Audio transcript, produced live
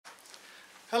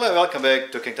Hello, welcome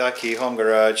back to Kentucky Home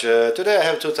Garage. Today I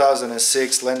have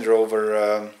 2006 Land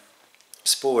Rover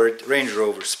Sport, Range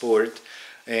Rover Sport,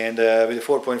 and with a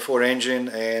 4.4 engine,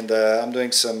 and I'm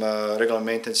doing some regular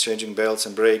maintenance, changing belts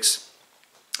and brakes.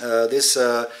 This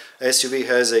SUV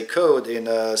has a code in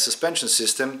suspension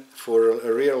system for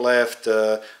a rear left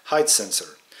height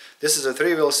sensor. This is a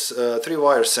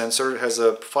three-wire sensor, has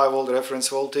a 5-volt reference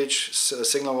voltage, a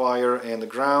signal wire, and the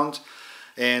ground.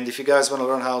 And if you guys want to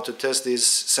learn how to test these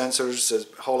sensors,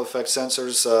 Hall effect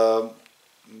sensors,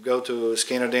 go to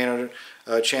Scanner Dana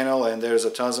channel, and there's a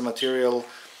tons of material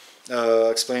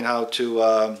explain how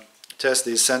to test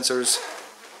these sensors.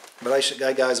 But I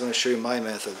guys want to show you my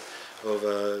method of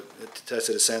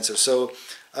testing the sensor. So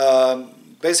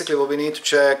basically, what we need to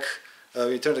check,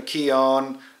 we turn the key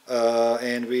on,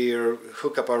 and we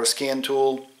hook up our scan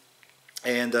tool,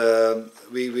 and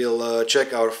we will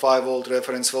check our 5-volt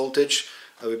reference voltage.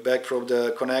 We back probe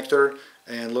the connector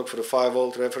and look for the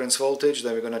 5-volt reference voltage.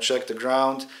 Then we're going to check the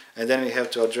ground, and then we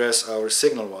have to address our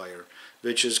signal wire,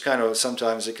 which is kind of,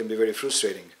 sometimes it can be very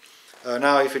frustrating.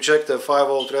 Now if you check the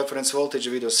 5-volt reference voltage,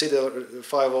 if we don't see the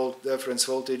 5-volt reference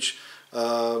voltage,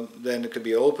 then it could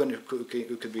be open, it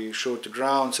could be short to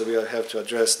ground, so we have to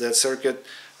address that circuit.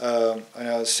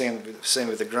 And same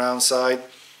with the ground side.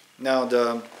 Now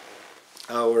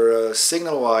our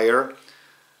signal wire,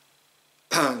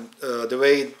 the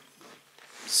way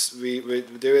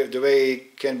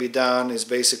it can be done is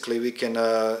basically we can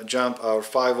jump our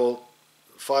 5-volt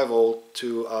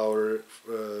to our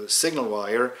signal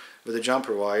wire with a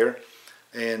jumper wire,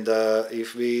 and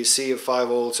if we see 5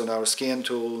 volts on our scan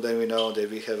tool, then we know that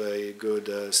we have a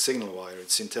good signal wire.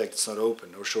 It's intact, it's not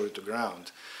open or shorted to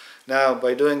ground. Now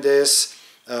by doing this,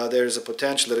 there's a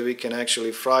potential that we can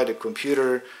actually fry the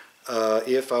computer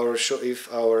if our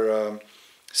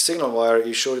signal wire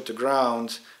is shorted to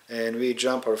ground, and we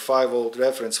jump our 5-volt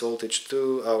reference voltage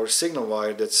to our signal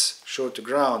wire that's short to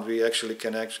ground. We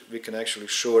can actually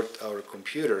short our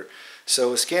computer.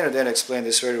 So Scanner then explained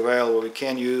this very well. What we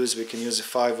can use a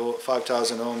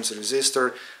 5,000 ohms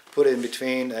resistor, put it in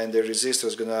between, and the resistor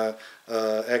is gonna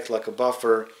act like a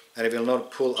buffer, and it will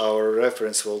not pull our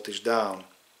reference voltage down.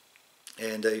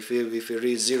 And if we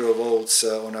reach 0 volts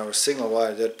on our signal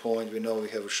wire, at that point we know we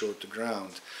have a short to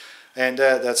ground. And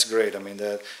that's great. I mean,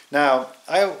 now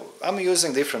I'm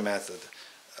using different method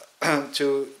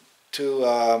to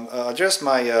adjust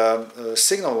my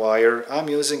signal wire. I'm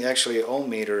using actually an ohm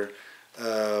meter,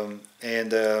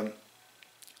 and the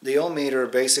ohm meter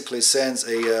basically sends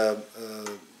a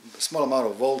small amount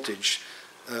of voltage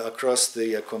across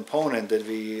the component that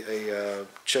we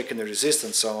checking the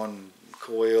resistance on,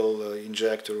 coil,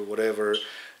 injector, whatever.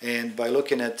 And by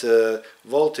looking at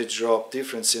voltage drop,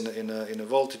 difference in a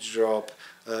voltage drop,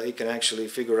 it can actually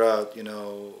figure out, you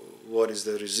know, what is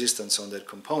the resistance on that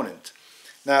component.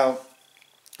 Now,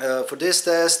 for this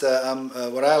test,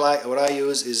 what I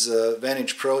use is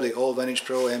Vantage Pro, the old Vantage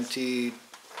Pro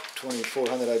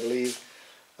MT2400, I believe.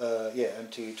 Yeah,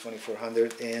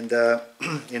 MT2400. And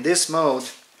in this mode,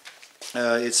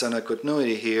 it's on a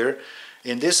continuity here.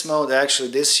 In this mode, actually,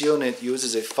 this unit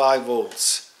uses a 5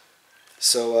 volts.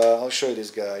 So I'll show you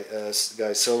this guys.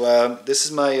 So this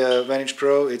is my Vantage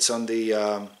Pro. It's on the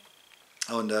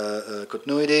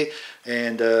continuity,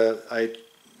 and I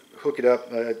hook it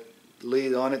up,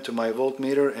 lead on it to my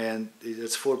voltmeter, and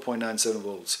it's 4.97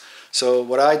 volts. So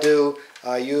what I do,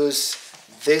 I use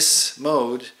this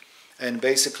mode, and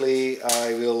basically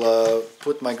I will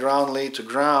put my ground lead to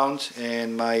ground,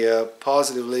 and my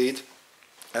positive lead,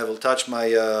 I will touch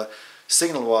my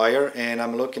signal wire, and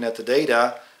I'm looking at the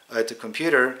data at the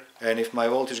computer, and if my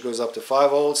voltage goes up to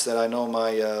 5 volts, then I know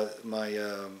my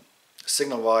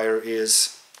signal wire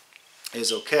is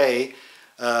okay.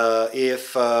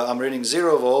 If I'm reading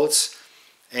 0 volts,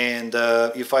 and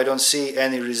if I don't see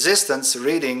any resistance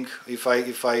reading, if I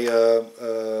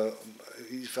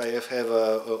have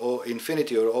a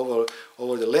infinity or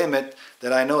over the limit,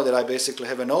 then I know that I basically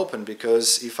have an open,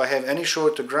 because if I have any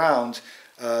short to ground,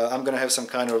 I'm going to have some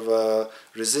kind of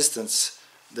resistance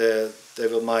that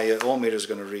my ohm meter is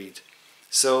going to read.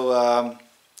 So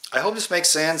I hope this makes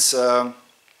sense, and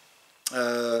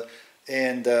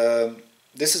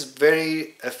this is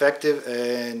very effective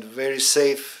and very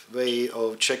safe way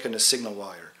of checking the signal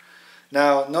wire.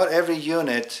 Now, not every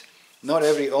unit, not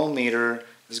every ohm meter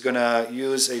is going to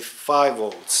use a 5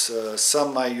 volts.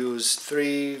 Some might use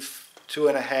 3,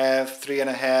 2.5,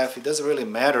 3.5. It doesn't really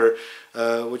matter.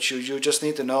 What you just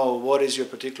need to know what is your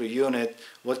particular unit,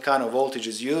 what kind of voltage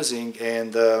is using,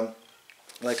 and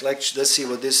let's see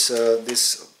what this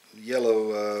this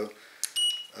yellow.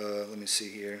 Let me see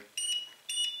here.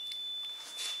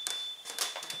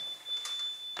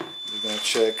 just gonna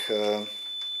check.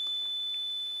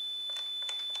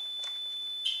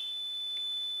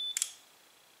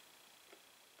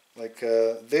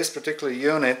 This particular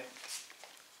unit,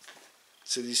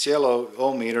 so this yellow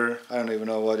ohm meter, I don't even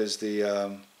know what is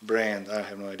the brand, I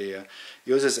have no idea,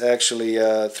 uses actually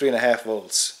 3.5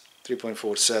 volts,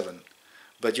 3.47,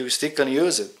 but you still can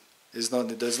use it. There's no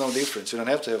difference. You don't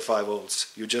have to have 5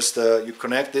 volts. You just you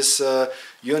connect this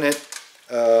unit,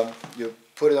 you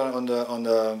put it on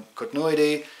the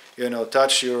continuity, you know,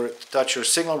 touch your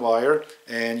signal wire,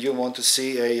 and you want to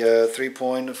see a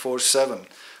 3.47.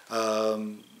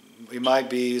 It might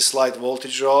be a slight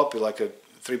voltage drop, like a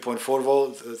 3.4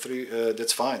 volt,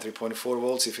 that's fine. 3.4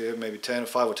 volts. If you have maybe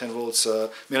 5 or 10 volts,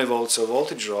 millivolts of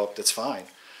voltage drop, that's fine.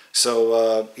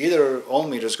 So either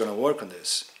ohm meter is going to work on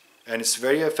this, and it's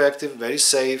very effective, very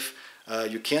safe.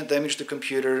 You can't damage the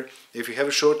computer. If you have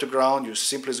a short to ground, you're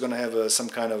simply going to have some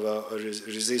kind of a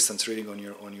resistance reading on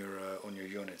your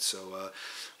unit. So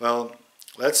well.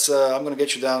 I'm going to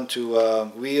get you down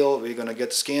to wheel. We're going to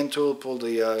get the scan tool, pull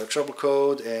the trouble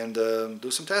code, and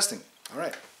do some testing. All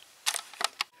right.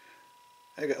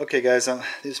 Okay, guys.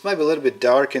 This might be a little bit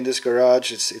dark in this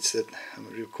garage. It's that I'm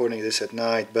recording this at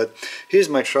night. But here's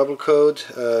my trouble code: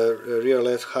 rear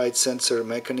left height sensor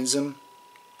mechanism,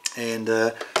 and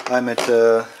I'm at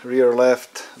the rear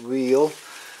left wheel,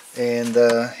 and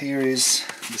here is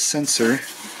the sensor.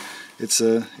 It's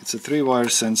a 3-wire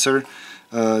sensor.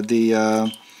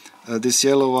 This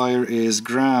yellow wire is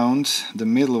ground, the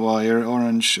middle wire,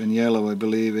 orange and yellow, I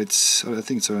believe I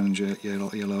think it's orange,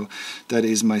 yellow, that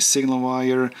is my signal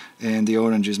wire, and the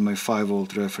orange is my 5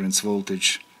 volt reference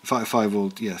voltage, 5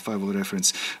 volt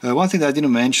reference. One thing that I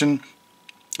didn't mention,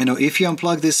 you know, if you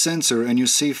unplug this sensor and you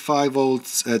see 5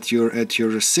 volts at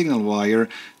your signal wire,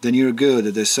 then you're good.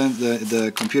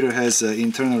 The computer has an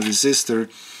internal resistor,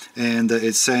 and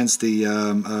it sends the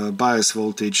bias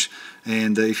voltage,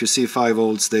 and if you see 5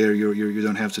 volts there, you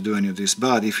don't have to do any of this.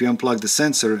 But if you unplug the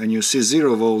sensor and you see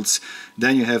 0 volts,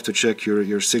 then you have to check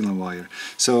your signal wire.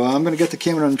 So I'm going to get the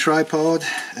camera on tripod,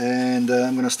 and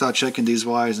I'm going to start checking these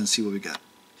wires and see what we got.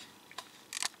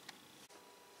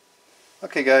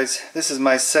 Okay, guys, this is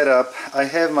my setup. I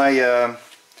have my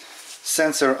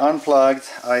sensor unplugged.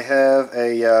 I have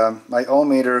my ohm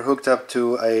meter hooked up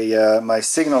to my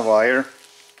signal wire.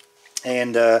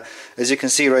 And as you can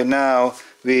see right now,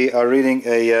 we are reading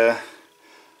a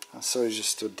sorry, it's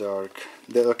just too dark.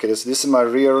 Okay, this is my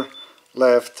rear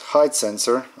left height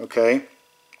sensor, okay,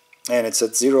 and it's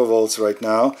at 0 volts right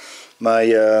now. My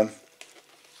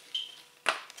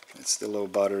it's the low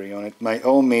battery on it. My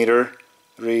ohm meter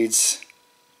reads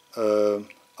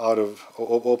out of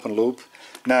open loop.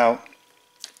 Now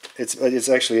it's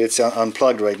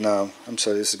unplugged right now. I'm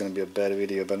sorry, this is going to be a bad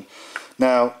video, but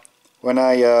now when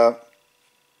I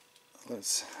let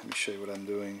me show you what I'm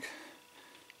doing.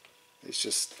 It's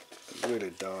just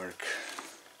really dark.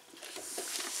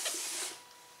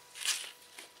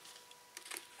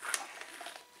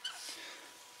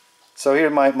 So here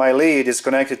my lead is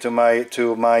connected to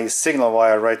my signal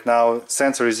wire right now.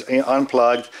 Sensor is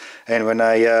unplugged, and when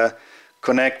I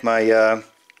connect my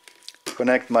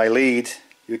lead,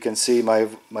 you can see my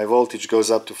voltage goes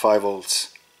up to 5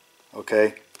 volts.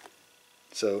 Okay,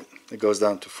 so it goes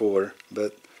down to 4,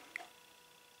 but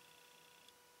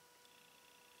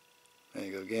there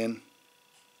you go again,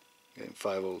 getting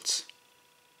 5 volts,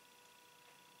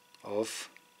 off,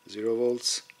 0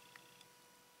 volts,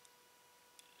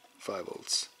 5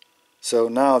 volts. So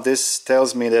now this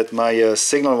tells me that my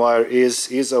signal wire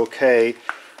is okay,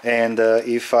 and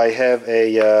if I have a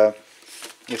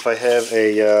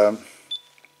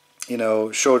you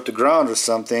know, short to ground or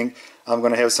something, I'm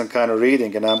gonna have some kind of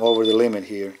reading, and I'm over the limit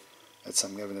here.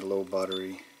 I'm having a low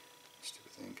battery,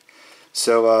 stupid thing.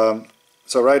 So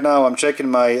so right now I'm checking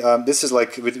my, this is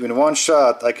like within one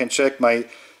shot I can check my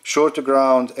short to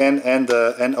ground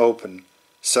and open.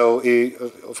 So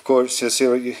of course you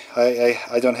see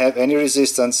I don't have any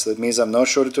resistance. That means I'm not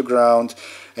short to ground,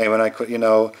 and when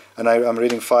I'm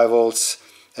reading 5 volts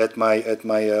at my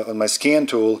on my scan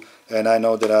tool, and I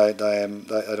know that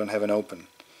I don't have an open.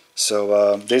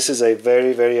 So this is a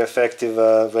very, very effective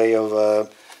way of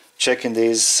checking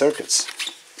these circuits.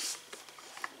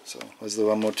 So let's do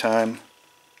one more time.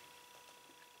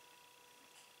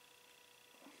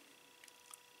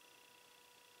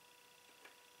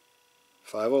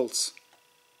 Five volts.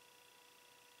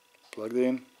 Plugged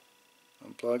in,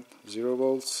 unplugged, 0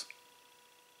 volts,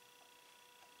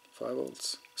 5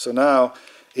 volts. So now,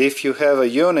 if you have a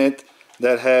unit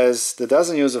that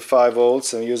doesn't use a 5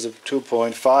 volts and use a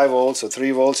 2.5 volts or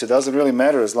 3 volts. It doesn't really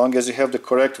matter as long as you have the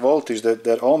correct voltage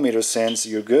that ohm meter sends.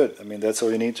 You're good. I mean, that's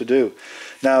all you need to do.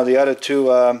 Now the other two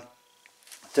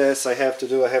tests I have to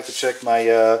do, I have to check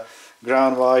my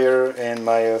ground wire and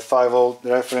my 5 volt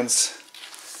reference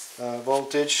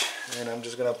voltage, and I'm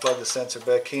just gonna plug the sensor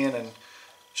back in and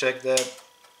check that.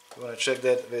 You want to check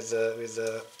that with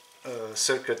the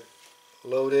circuit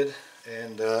loaded,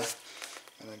 and I'm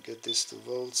gonna get this to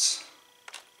volts.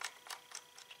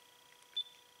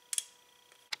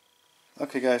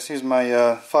 Okay guys, here's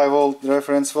my 5 volt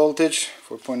reference voltage,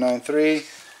 4.93,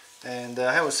 and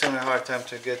I have a similar hard time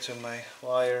to get to my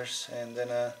wires, and then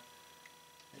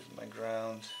here's my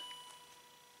ground.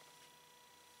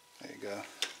 There you go,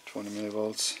 20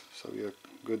 millivolts, so we're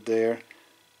good there.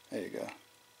 There you go.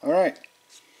 Alright,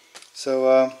 so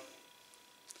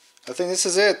I think this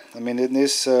is it. I mean,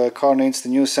 this car needs the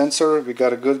new sensor. We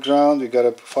got a good ground, we got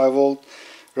a 5 volt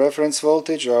reference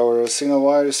voltage, our signal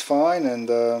wire is fine, and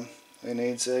it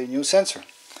needs a new sensor.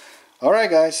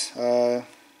 Alright guys,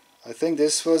 I think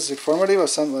this was informative. Or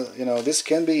some, you know, this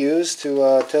can be used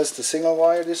to test the signal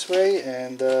wire this way,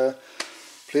 and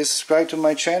please subscribe to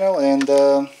my channel, and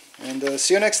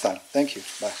see you next time. Thank you.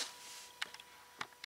 Bye.